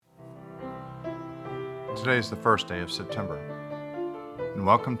Today is the first day of September, and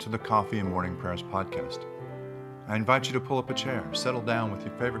welcome to the Coffee and Morning Prayers podcast. I invite you to pull up a chair, settle down with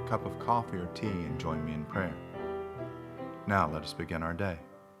your favorite cup of coffee or tea, and join me in prayer. Now let us begin our day.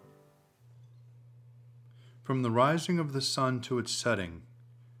 From the rising of the sun to its setting,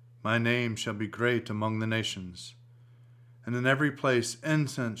 my name shall be great among the nations, and in every place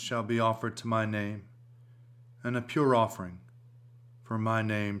incense shall be offered to my name, and a pure offering, for my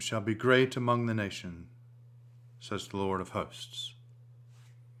name shall be great among the nations, says the Lord of hosts.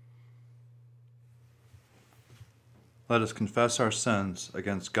 Let us confess our sins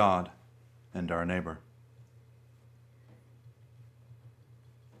against God and our neighbor.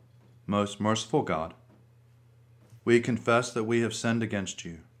 Most merciful God, we confess that we have sinned against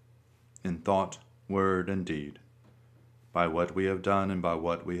you in thought, word, and deed, by what we have done and by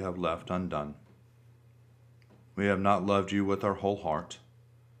what we have left undone. We have not loved you with our whole heart.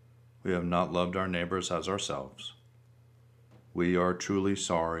 We have not loved our neighbors as ourselves. We are truly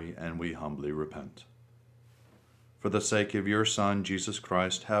sorry, and we humbly repent. For the sake of your Son, Jesus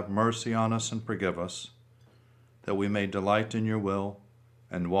Christ, have mercy on us and forgive us, that we may delight in your will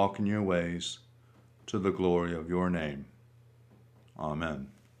and walk in your ways, to the glory of your name. Amen.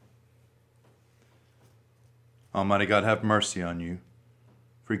 Almighty God, have mercy on you.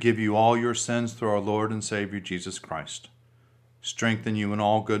 Forgive you all your sins through our Lord and Savior Jesus Christ. Strengthen you in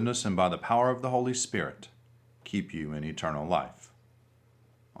all goodness, and by the power of the Holy Spirit, keep you in eternal life.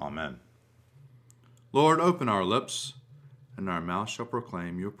 Amen. Lord, open our lips, and our mouth shall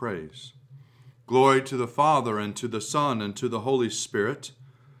proclaim your praise. Glory to the Father, and to the Son, and to the Holy Spirit,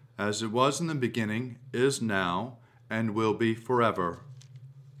 as it was in the beginning, is now, and will be forever.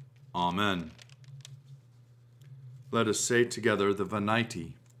 Amen. Let us say together the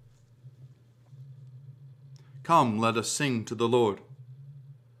Venite. Come, let us sing to the Lord.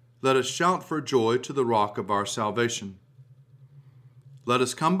 Let us shout for joy to the rock of our salvation. Let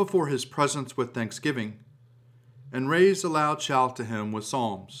us come before his presence with thanksgiving, and raise a loud shout to him with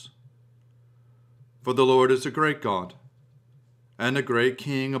psalms. For the Lord is a great God, and a great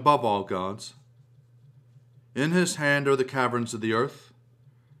King above all gods. In his hand are the caverns of the earth,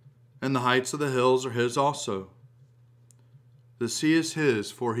 and the heights of the hills are his also. The sea is his,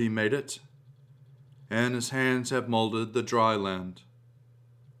 for he made it, and his hands have molded the dry land.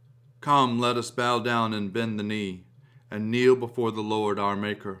 Come, let us bow down and bend the knee, and kneel before the Lord our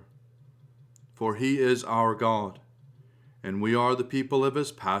Maker. For he is our God, and we are the people of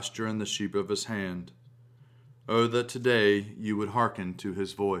his pasture and the sheep of his hand. Oh, that today you would hearken to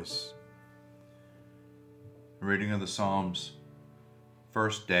his voice. Reading of the Psalms,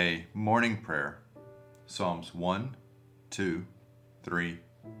 first day, morning prayer, Psalms 1, 2, 3,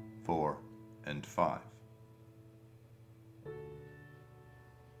 4, and 5.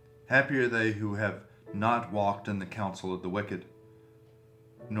 Happy are they who have not walked in the counsel of the wicked,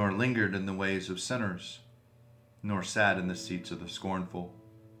 nor lingered in the ways of sinners, nor sat in the seats of the scornful.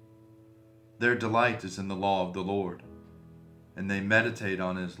 Their delight is in the law of the Lord, and they meditate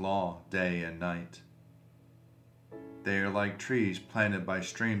on his law day and night. They are like trees planted by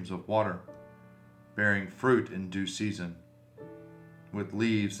streams of water, bearing fruit in due season, with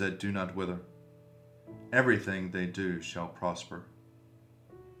leaves that do not wither. Everything they do shall prosper.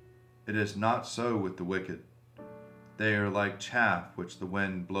 It is not so with the wicked. They are like chaff which the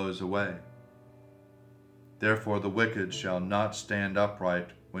wind blows away. Therefore the wicked shall not stand upright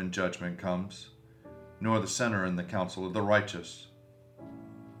when judgment comes, nor the sinner in the counsel of the righteous.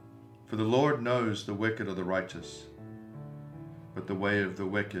 For the Lord knows the wicked of the righteous, but the way of the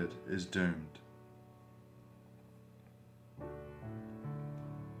wicked is doomed.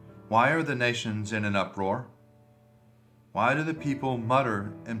 Why are the nations in an uproar? Why do the people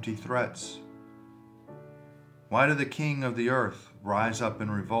mutter empty threats? Why do the king of the earth rise up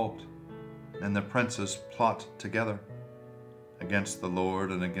in revolt, and the princes plot together against the Lord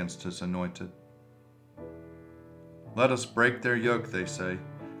and against his anointed? Let us break their yoke, they say.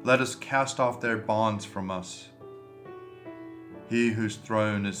 Let us cast off their bonds from us. He whose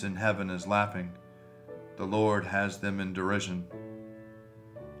throne is in heaven is laughing. The Lord has them in derision.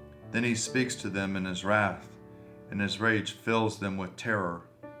 Then he speaks to them in his wrath, and his rage fills them with terror.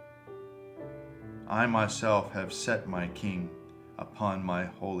 I myself have set my king upon my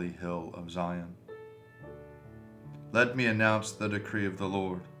holy hill of Zion. Let me announce the decree of the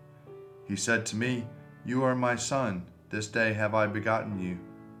Lord. He said to me, You are my son, this day have I begotten you.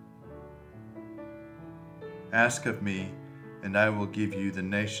 Ask of me, and I will give you the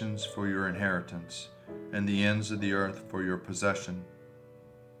nations for your inheritance, and the ends of the earth for your possession.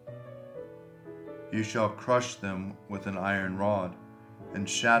 You shall crush them with an iron rod, and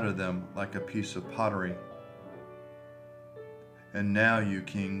shatter them like a piece of pottery. And now, you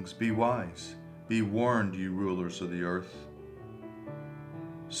kings, be wise. Be warned, you rulers of the earth.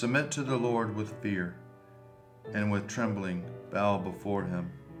 Submit to the Lord with fear, and with trembling bow before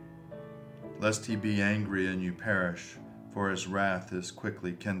him, lest he be angry and you perish, for his wrath is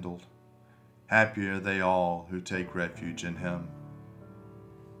quickly kindled. Happy are they all who take refuge in him.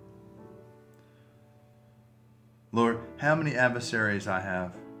 Lord, how many adversaries I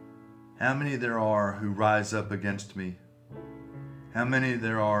have, how many there are who rise up against me. How many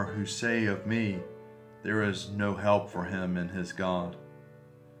there are who say of me, there is no help for him in his God.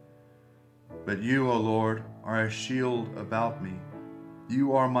 But you, O Lord, are a shield about me.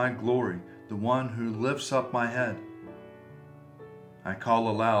 You are my glory, the one who lifts up my head. I call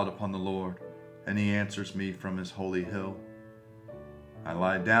aloud upon the Lord, and he answers me from his holy hill. I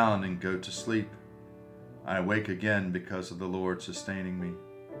lie down and go to sleep. I awake again because of the Lord sustaining me.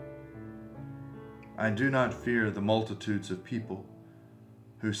 I do not fear the multitudes of people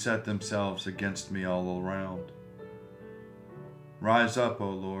who set themselves against me all around. Rise up, O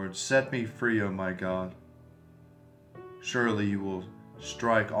Lord, set me free, O my God. Surely you will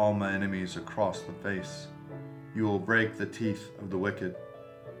strike all my enemies across the face. You will break the teeth of the wicked.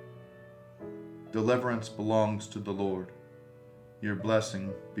 Deliverance belongs to the Lord. Your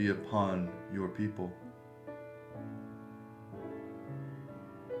blessing be upon your people.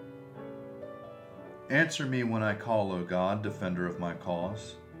 Answer me when I call, O God, defender of my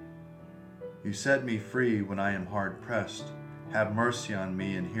cause. You set me free when I am hard pressed. Have mercy on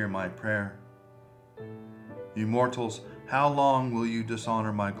me and hear my prayer. You mortals, how long will you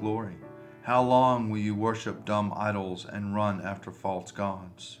dishonor my glory? How long will you worship dumb idols and run after false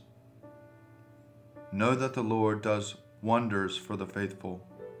gods? Know that the Lord does wonders for the faithful.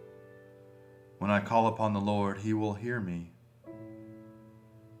 When I call upon the Lord, he will hear me.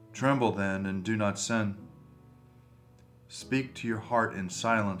 Tremble then and do not sin. Speak to your heart in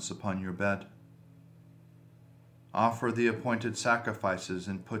silence upon your bed. Offer the appointed sacrifices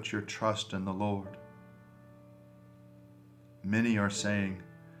and put your trust in the Lord. Many are saying,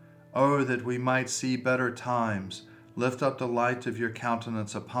 "Oh, that we might see better times. Lift up the light of your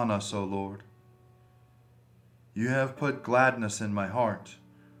countenance upon us, O Lord." You have put gladness in my heart,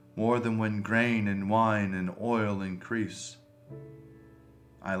 more than when grain and wine and oil increase.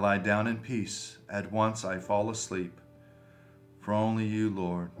 I lie down in peace, at once I fall asleep, for only you,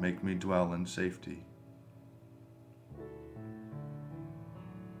 Lord, make me dwell in safety.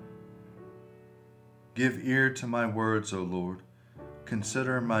 Give ear to my words, O Lord.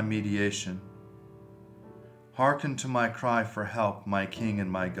 Consider my mediation. Hearken to my cry for help, my King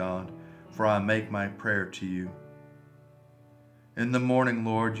and my God, for I make my prayer to you. In the morning,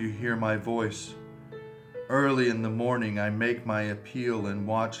 Lord, you hear my voice. Early in the morning I make my appeal and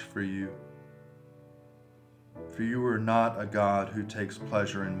watch for you. For you are not a God who takes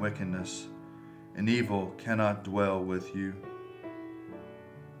pleasure in wickedness, and evil cannot dwell with you.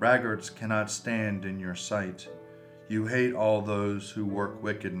 Braggarts cannot stand in your sight. You hate all those who work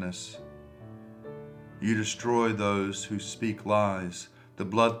wickedness. You destroy those who speak lies, the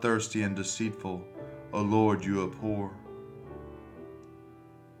bloodthirsty and deceitful, O Lord, you abhor.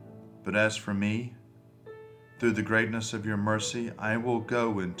 But as for me, through the greatness of your mercy, I will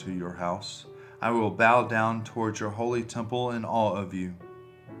go into your house. I will bow down towards your holy temple in awe of you.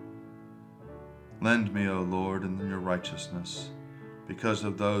 Lend me, O Lord, in your righteousness. Because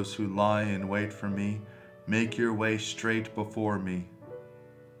of those who lie in wait for me, make your way straight before me.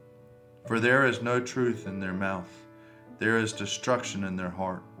 For there is no truth in their mouth. There is destruction in their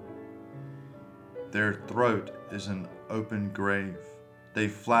heart. Their throat is an open grave. They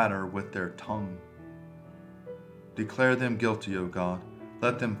flatter with their tongue. Declare them guilty, O God.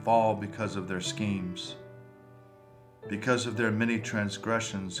 Let them fall because of their schemes. Because of their many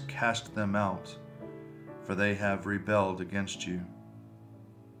transgressions, cast them out, for they have rebelled against you.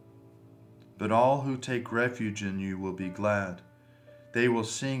 But all who take refuge in you will be glad. They will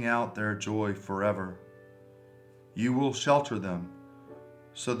sing out their joy forever. You will shelter them,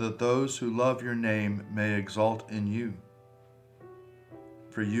 so that those who love your name may exult in you.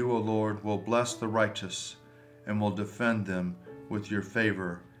 For you, O Lord, will bless the righteous and will defend them with your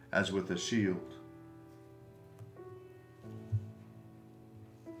favor as with a shield.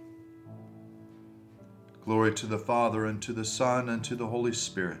 Glory to the Father, and to the Son, and to the Holy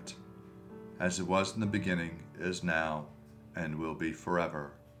Spirit, as it was in the beginning, is now, and will be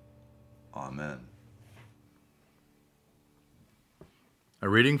forever. Amen. A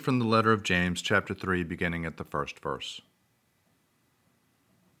reading from the letter of James, chapter 3, beginning at the first verse.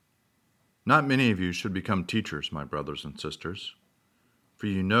 Not many of you should become teachers, my brothers and sisters, for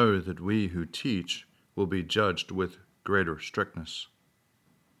you know that we who teach will be judged with greater strictness.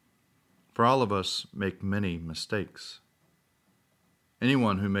 For all of us make many mistakes.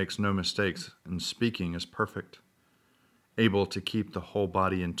 Anyone who makes no mistakes in speaking is perfect, able to keep the whole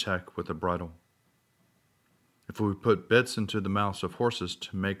body in check with a bridle. If we put bits into the mouths of horses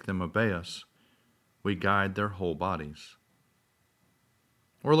to make them obey us, we guide their whole bodies.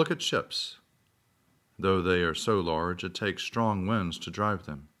 Or look at ships. Though they are so large, it takes strong winds to drive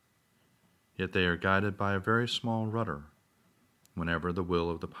them. Yet they are guided by a very small rudder whenever the will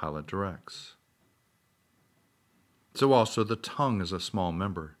of the pilot directs. So also the tongue is a small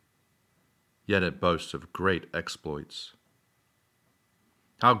member, yet it boasts of great exploits.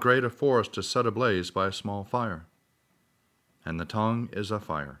 How great a forest is set ablaze by a small fire! And the tongue is a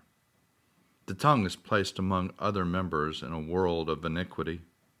fire. The tongue is placed among other members in a world of iniquity.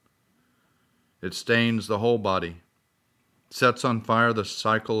 It stains the whole body, sets on fire the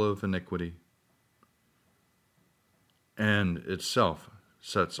cycle of iniquity, and itself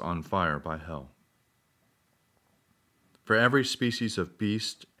sets on fire by hell. For every species of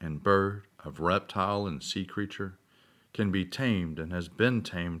beast and bird, of reptile and sea creature, can be tamed and has been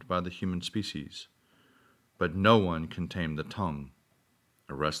tamed by the human species, but no one can tame the tongue,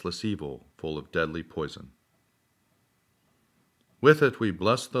 a restless evil full of deadly poison. With it we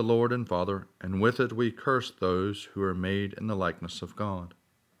bless the Lord and Father, and with it we curse those who are made in the likeness of God.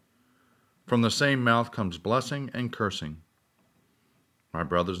 From the same mouth comes blessing and cursing. My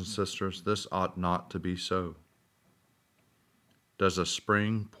brothers and sisters, this ought not to be so. Does a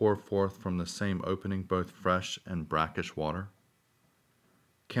spring pour forth from the same opening both fresh and brackish water?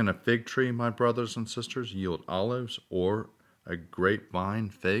 Can a fig tree, my brothers and sisters, yield olives, or a grapevine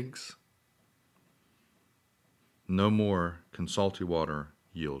figs? No more can salty water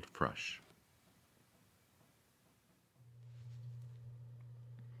yield fresh.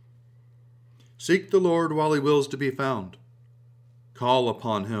 Seek the Lord while he wills to be found. Call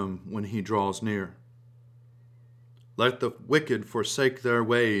upon him when he draws near. Let the wicked forsake their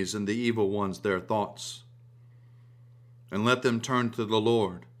ways and the evil ones their thoughts. And let them turn to the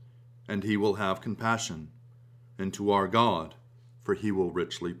Lord, and he will have compassion, and to our God, for he will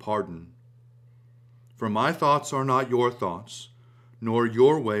richly pardon. For my thoughts are not your thoughts, nor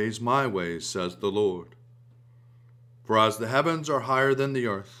your ways my ways, says the Lord. For as the heavens are higher than the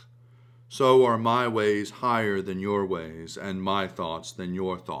earth, so are my ways higher than your ways, and my thoughts than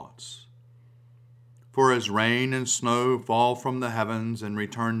your thoughts. For as rain and snow fall from the heavens and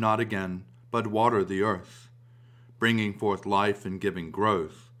return not again, but water the earth, bringing forth life and giving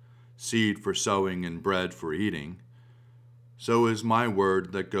growth, seed for sowing and bread for eating, so is my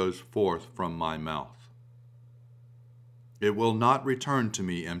word that goes forth from my mouth. It will not return to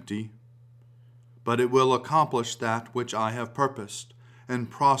me empty, but it will accomplish that which I have purposed, and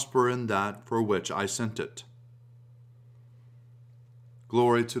prosper in that for which I sent it.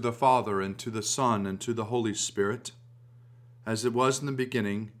 Glory to the Father, and to the Son, and to the Holy Spirit, as it was in the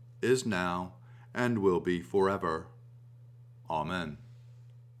beginning, is now, and will be forever. Amen.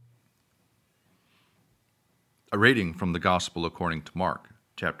 A reading from the Gospel according to Mark,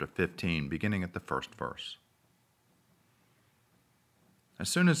 chapter 15, beginning at the first verse. As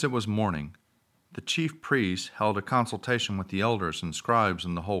soon as it was morning, the chief priests held a consultation with the elders and scribes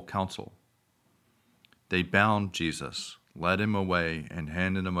and the whole council. They bound Jesus, led him away, and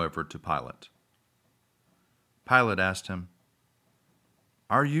handed him over to Pilate. Pilate asked him,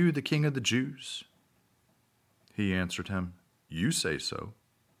 "Are you the king of the Jews?" He answered him, "You say so."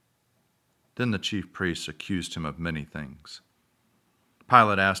 Then the chief priests accused him of many things.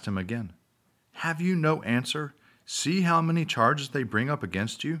 Pilate asked him again, "Have you no answer? See how many charges they bring up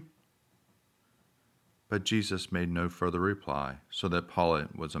against you." But Jesus made no further reply, so that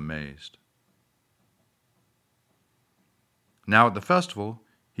Pilate was amazed. Now at the festival,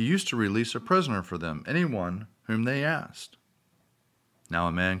 he used to release a prisoner for them, anyone whom they asked. Now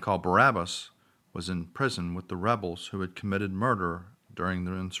a man called Barabbas was in prison with the rebels who had committed murder during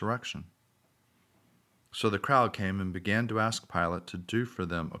the insurrection. So the crowd came and began to ask Pilate to do for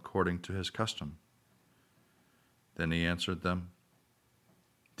them according to his custom. Then he answered them,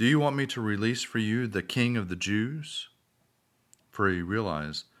 "Do you want me to release for you the king of the Jews?" For he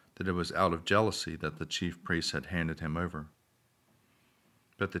realized that it was out of jealousy that the chief priests had handed him over.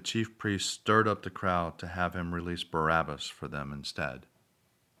 But the chief priests stirred up the crowd to have him release Barabbas for them instead.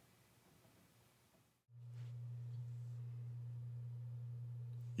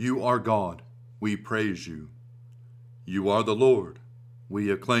 You are God, we praise you. You are the Lord, we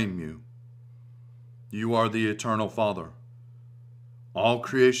acclaim you. You are the eternal Father. All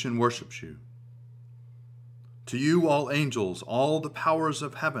creation worships you. To you all angels, all the powers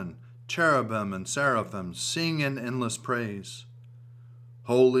of heaven, cherubim and seraphim sing in endless praise.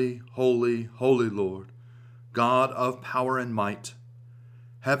 Holy, holy, holy Lord, God of power and might,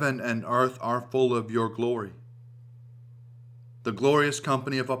 heaven and earth are full of your glory. The glorious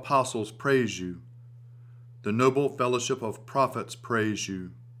company of apostles praise you. The noble fellowship of prophets praise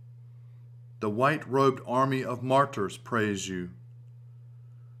you. The white-robed army of martyrs praise you.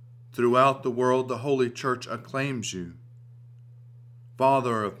 Throughout the world the Holy Church acclaims you.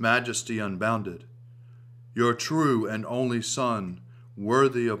 Father of majesty unbounded, your true and only Son,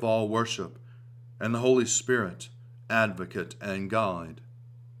 worthy of all worship, and the Holy Spirit, advocate and guide.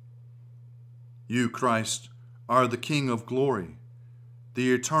 You, Christ, are the King of glory,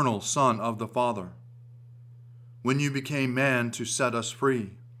 the eternal Son of the Father. When you became man to set us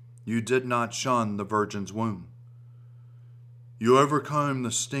free, you did not shun the Virgin's womb. You overcame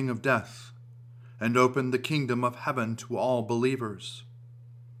the sting of death and opened the kingdom of heaven to all believers.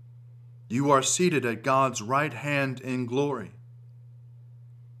 You are seated at God's right hand in glory.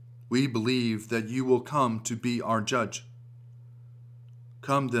 We believe that you will come to be our judge.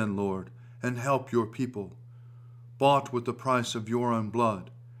 Come then, Lord, and help your people, bought with the price of your own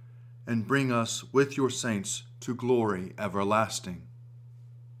blood, and bring us with your saints to glory everlasting.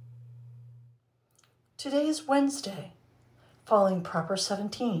 Today is Wednesday, falling proper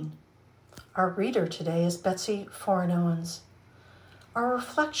 17. Our reader today is Betsy Foran Owens. Our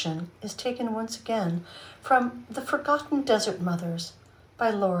reflection is taken once again from The Forgotten Desert Mothers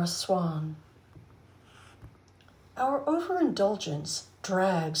by Laura Swan. Our overindulgence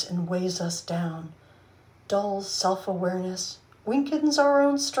drags and weighs us down, dulls self-awareness, weakens our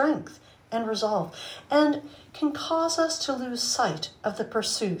own strength and resolve, and can cause us to lose sight of the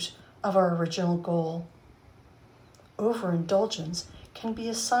pursuit of our original goal. Overindulgence can be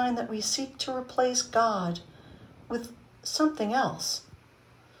a sign that we seek to replace God with something else.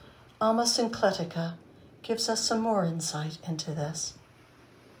 Amma Syncletica gives us some more insight into this.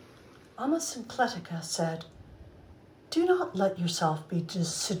 Amma Syncletica said, "Do not let yourself be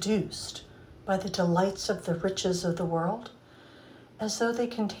seduced by the delights of the riches of the world, as though they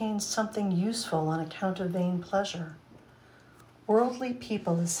contained something useful on account of vain pleasure. Worldly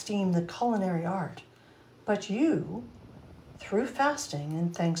people esteem the culinary art, but you, through fasting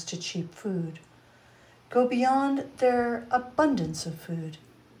and thanks to cheap food, go beyond their abundance of food.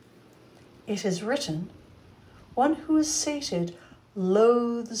 It is written, 'One who is sated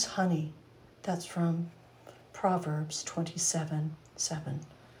loathes honey.' That's from Proverbs 27:7.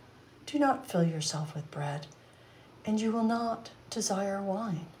 Do not fill yourself with bread, and you will not desire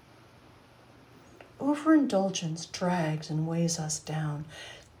wine." Overindulgence drags and weighs us down,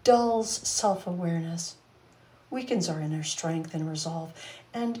 dulls self-awareness, weakens our inner strength and resolve,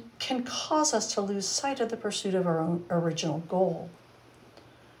 and can cause us to lose sight of the pursuit of our own original goal.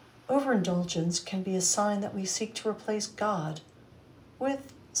 Overindulgence can be a sign that we seek to replace God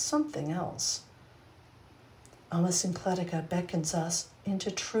with something else. Amma Syncletica beckons us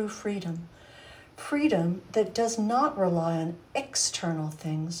into true freedom, freedom that does not rely on external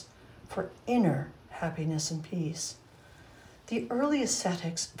things for inner happiness and peace. The early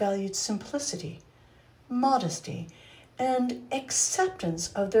ascetics valued simplicity, modesty, and acceptance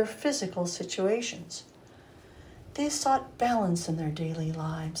of their physical situations. They sought balance in their daily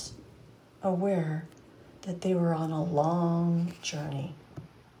lives, aware that they were on a long journey.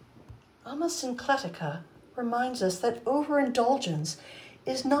 Amma Syncletica reminds us that overindulgence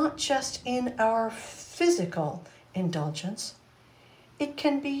is not just in our physical indulgence. It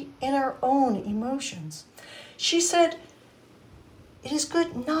can be in our own emotions. She said, "It is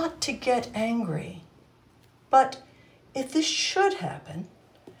good not to get angry, but if this should happen,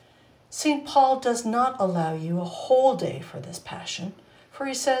 St. Paul does not allow you a whole day for this passion, for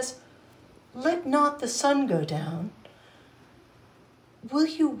he says, 'Let not the sun go down.' Will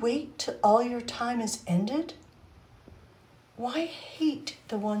you wait till all your time is ended? Why hate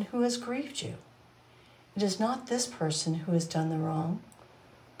the one who has grieved you? It is not this person who has done the wrong,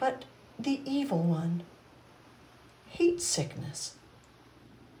 but the evil one. Hate sickness,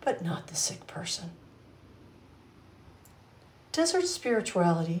 but not the sick person." Desert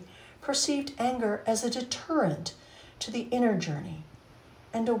spirituality perceived anger as a deterrent to the inner journey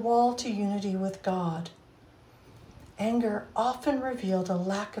and a wall to unity with God. Anger often revealed a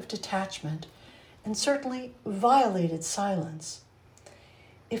lack of detachment and certainly violated silence.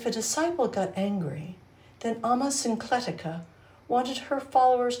 If a disciple got angry, then Amma Syncletica wanted her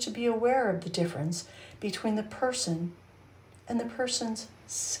followers to be aware of the difference between the person and the person's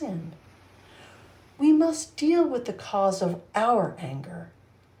sin. We must deal with the cause of our anger,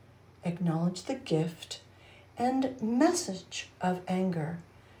 acknowledge the gift and message of anger,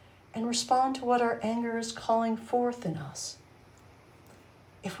 and respond to what our anger is calling forth in us.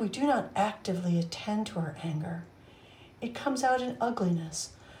 If we do not actively attend to our anger, it comes out in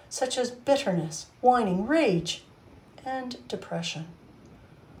ugliness, such as bitterness, whining, rage, and depression.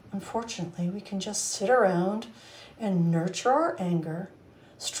 Unfortunately, we can just sit around and nurture our anger,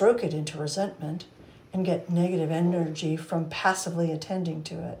 stroke it into resentment, and get negative energy from passively attending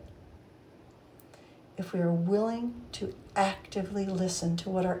to it. If we are willing to actively listen to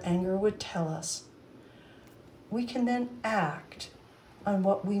what our anger would tell us, we can then act on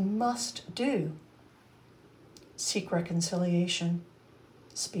what we must do. Seek reconciliation,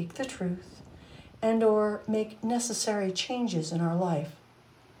 speak the truth, and/or make necessary changes in our life.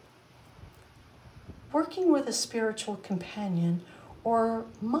 Working with a spiritual companion or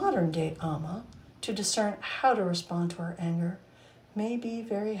modern-day Amma to discern how to respond to our anger may be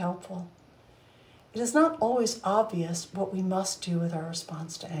very helpful. It is not always obvious what we must do with our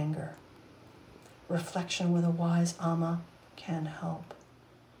response to anger. Reflection with a wise Amma can help.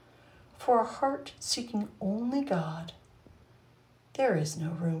 For a heart seeking only God, there is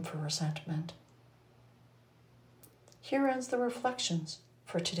no room for resentment. Here ends the reflections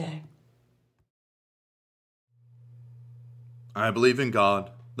for today. I believe in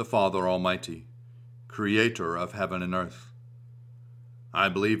God, the Father Almighty, creator of heaven and earth. I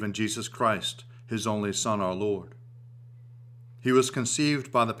believe in Jesus Christ, his only Son, our Lord. He was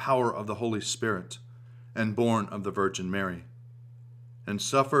conceived by the power of the Holy Spirit and born of the Virgin Mary, and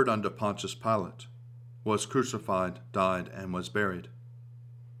suffered under Pontius Pilate, was crucified, died, and was buried.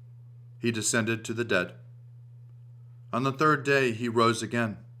 He descended to the dead. On the third day he rose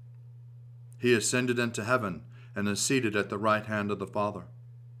again. He ascended into heaven and is seated at the right hand of the Father.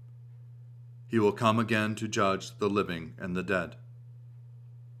 He will come again to judge the living and the dead.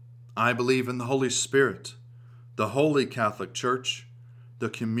 I believe in the Holy Spirit, the Holy Catholic Church, the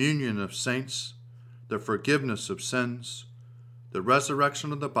communion of saints, the forgiveness of sins, the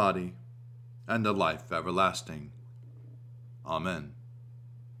resurrection of the body, and the life everlasting. Amen.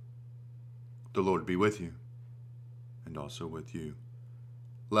 The Lord be with you, and also with you.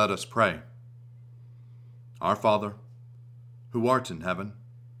 Let us pray. Our Father, who art in heaven,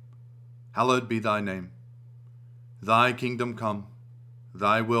 hallowed be thy name. Thy kingdom come,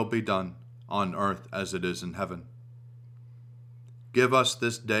 thy will be done, on earth as it is in heaven. Give us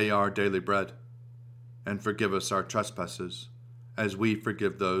this day our daily bread, and forgive us our trespasses, as we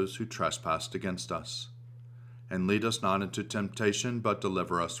forgive those who trespass against us. And lead us not into temptation, but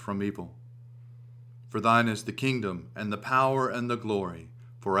deliver us from evil. For thine is the kingdom, and the power, and the glory,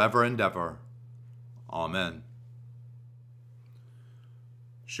 forever and ever. Amen.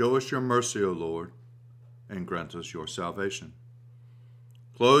 Show us your mercy, O Lord, and grant us your salvation.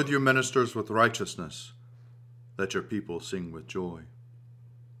 Clothe your ministers with righteousness. Let your people sing with joy.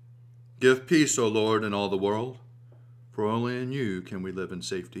 Give peace, O Lord, in all the world, for only in you can we live in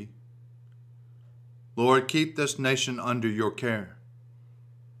safety. Lord, keep this nation under your care,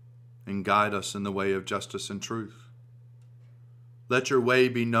 and guide us in the way of justice and truth. Let your way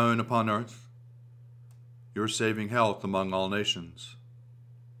be known upon earth, your saving health among all nations.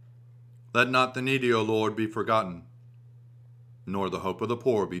 Let not the needy, O Lord, be forgotten, nor the hope of the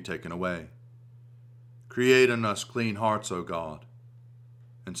poor be taken away. Create in us clean hearts, O God,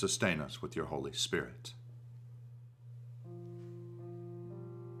 and sustain us with your Holy Spirit.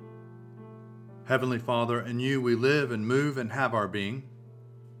 Heavenly Father, in you we live and move and have our being.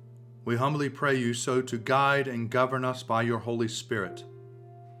 We humbly pray you so to guide and govern us by your Holy Spirit,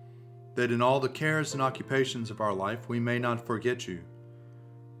 that in all the cares and occupations of our life we may not forget you,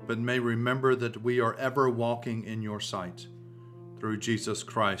 but may remember that we are ever walking in your sight, through Jesus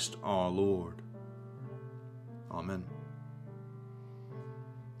Christ our Lord. Amen.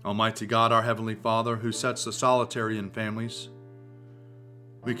 Almighty God, our Heavenly Father, who sets the solitary in families,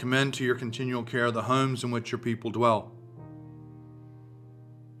 we commend to your continual care the homes in which your people dwell.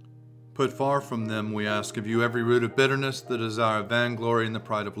 Put far from them, we ask of you, every root of bitterness, the desire of vainglory, and the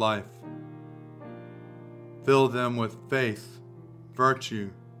pride of life. Fill them with faith, virtue,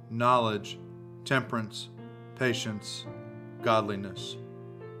 knowledge, temperance, patience, godliness.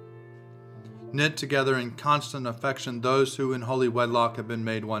 Knit together in constant affection those who in holy wedlock have been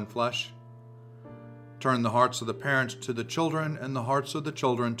made one flesh. Turn the hearts of the parents to the children, and the hearts of the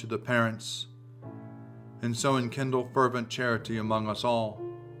children to the parents, and so enkindle fervent charity among us all,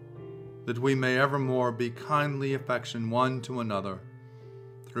 that we may evermore be kindly affection one to another,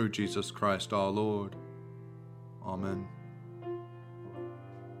 through Jesus Christ our Lord. Amen.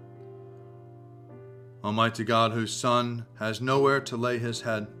 Almighty God, whose Son has nowhere to lay his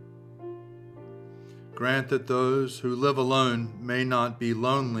head, Grant that those who live alone may not be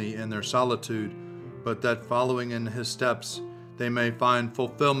lonely in their solitude, but that following in his steps, they may find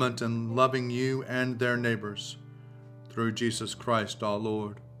fulfillment in loving you and their neighbors. Through Jesus Christ our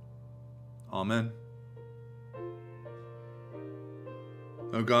Lord. Amen.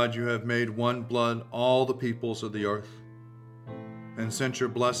 O God, you have made one blood all the peoples of the earth, and sent your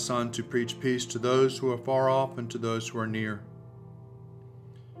blessed Son to preach peace to those who are far off and to those who are near.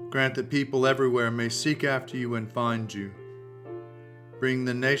 Grant that people everywhere may seek after you and find you. Bring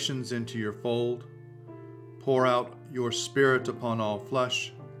the nations into your fold. Pour out your Spirit upon all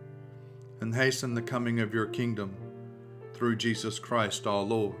flesh, and hasten the coming of your kingdom, through Jesus Christ our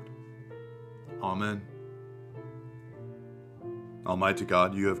Lord. Amen. Almighty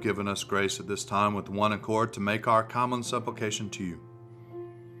God, you have given us grace at this time with one accord to make our common supplication to you.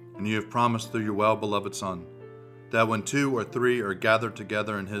 And you have promised through your well-beloved Son, that when 2 or 3 are gathered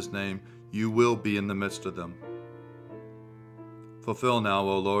together in his name, you will be in the midst of them. Fulfill now,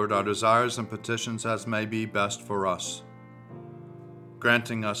 O Lord, our desires and petitions as may be best for us,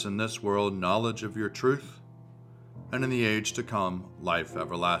 granting us in this world knowledge of your truth, and in the age to come, life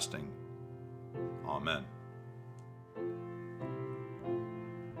everlasting. Amen.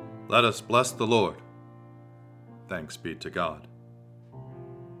 Let us bless the Lord. Thanks be to God.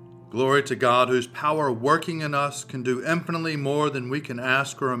 Glory to God, whose power working in us can do infinitely more than we can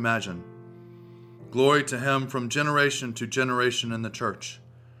ask or imagine. Glory to him from generation to generation in the church,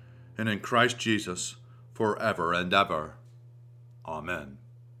 and in Christ Jesus forever and ever. Amen.